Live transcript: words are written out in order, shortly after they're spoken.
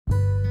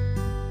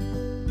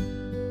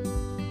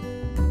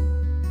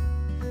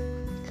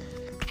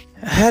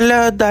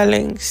Hello,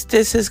 darlings.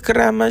 This is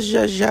Grandma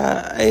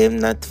Jaja. I am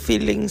not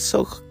feeling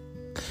so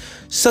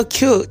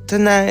cute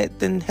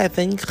tonight and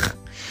having.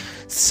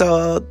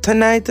 So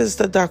tonight is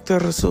the Dr.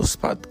 Zeus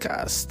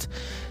podcast.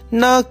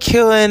 No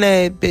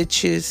Q&A,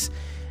 bitches.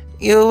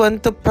 You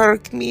want to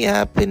perk me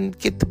up and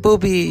get the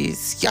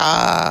boobies?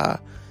 Yeah.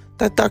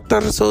 The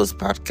Dr. Zeus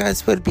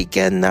podcast will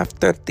begin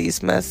after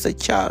these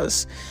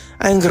messages.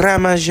 I'm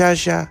Grandma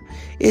Jaja.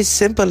 It's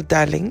simple,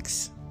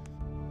 darlings.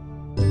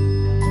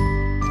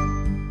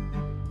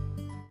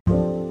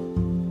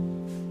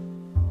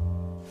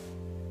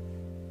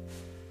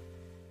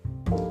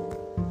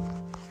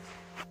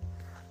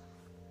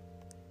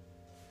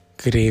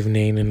 Good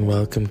evening and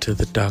welcome to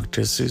the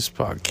Dr. Zeus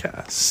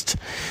podcast.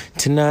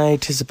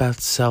 Tonight is about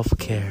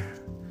self-care.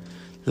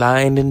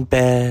 Lying in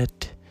bed,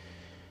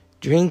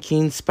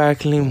 drinking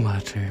sparkling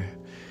water,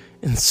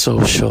 and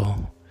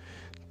social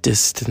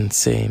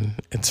distancing.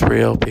 It's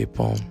real,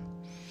 people.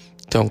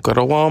 Don't go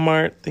to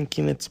Walmart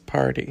thinking it's a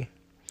party.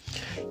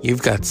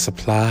 You've got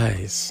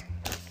supplies.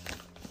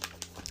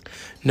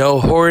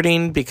 No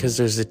hoarding because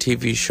there's a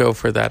TV show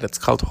for that. It's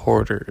called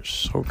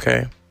Hoarders,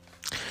 okay?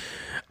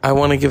 I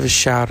want to give a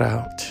shout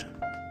out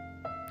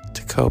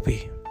to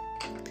Kobe.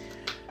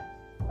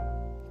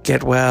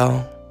 Get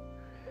well.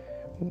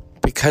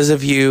 Because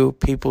of you,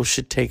 people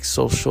should take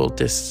social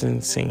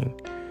distancing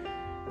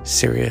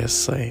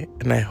seriously.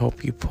 And I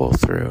hope you pull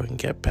through and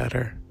get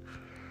better.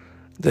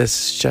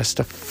 This is just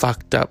a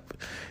fucked up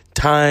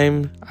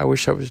time. I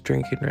wish I was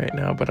drinking right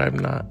now, but I'm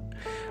not.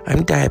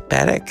 I'm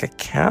diabetic. I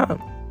can't.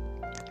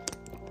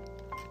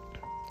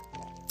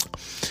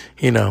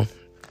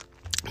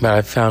 But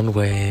I found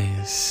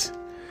ways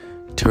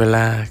to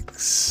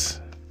relax,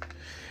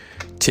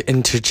 to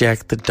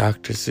interject the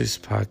Dr. Zeus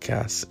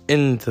podcast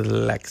into the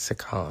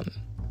lexicon.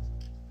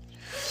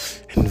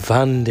 And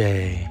one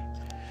day,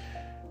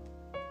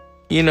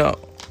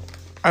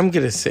 I'm going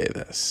to say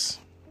this.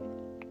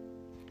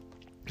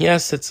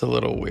 Yes, it's a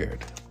little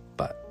weird,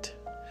 but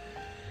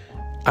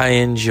I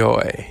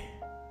enjoy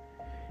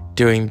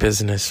doing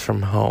business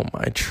from home.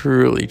 I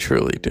truly,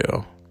 truly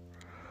do.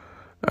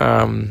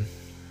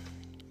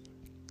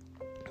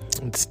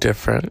 It's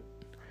different.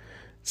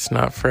 It's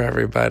not for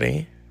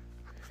everybody.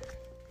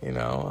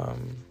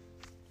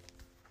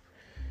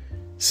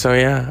 So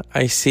yeah,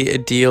 I see a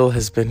deal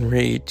has been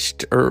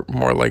reached, or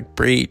more like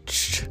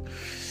breached.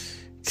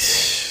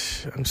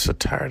 I'm so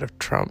tired of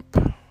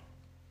Trump.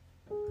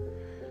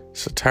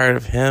 So tired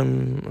of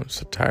him. I'm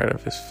so tired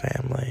of his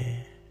family.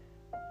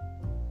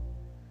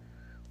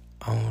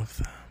 All of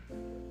them.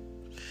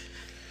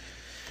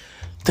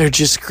 They're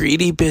just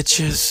greedy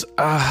bitches.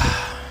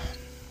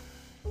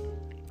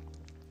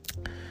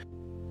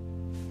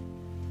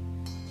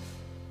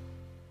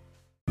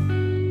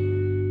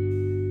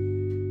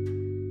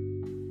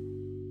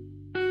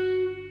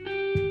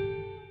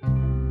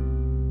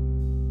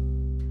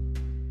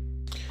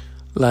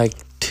 Like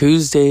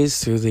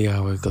Tuesdays through the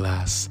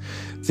hourglass,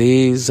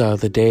 these are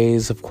the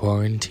days of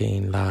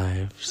quarantine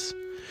lives.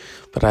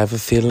 But I have a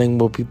feeling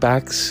we'll be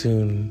back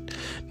soon.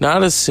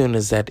 Not as soon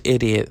as that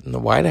idiot in the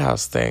White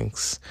House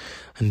thinks.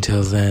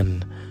 Until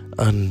then,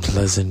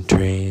 unpleasant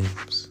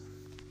dreams.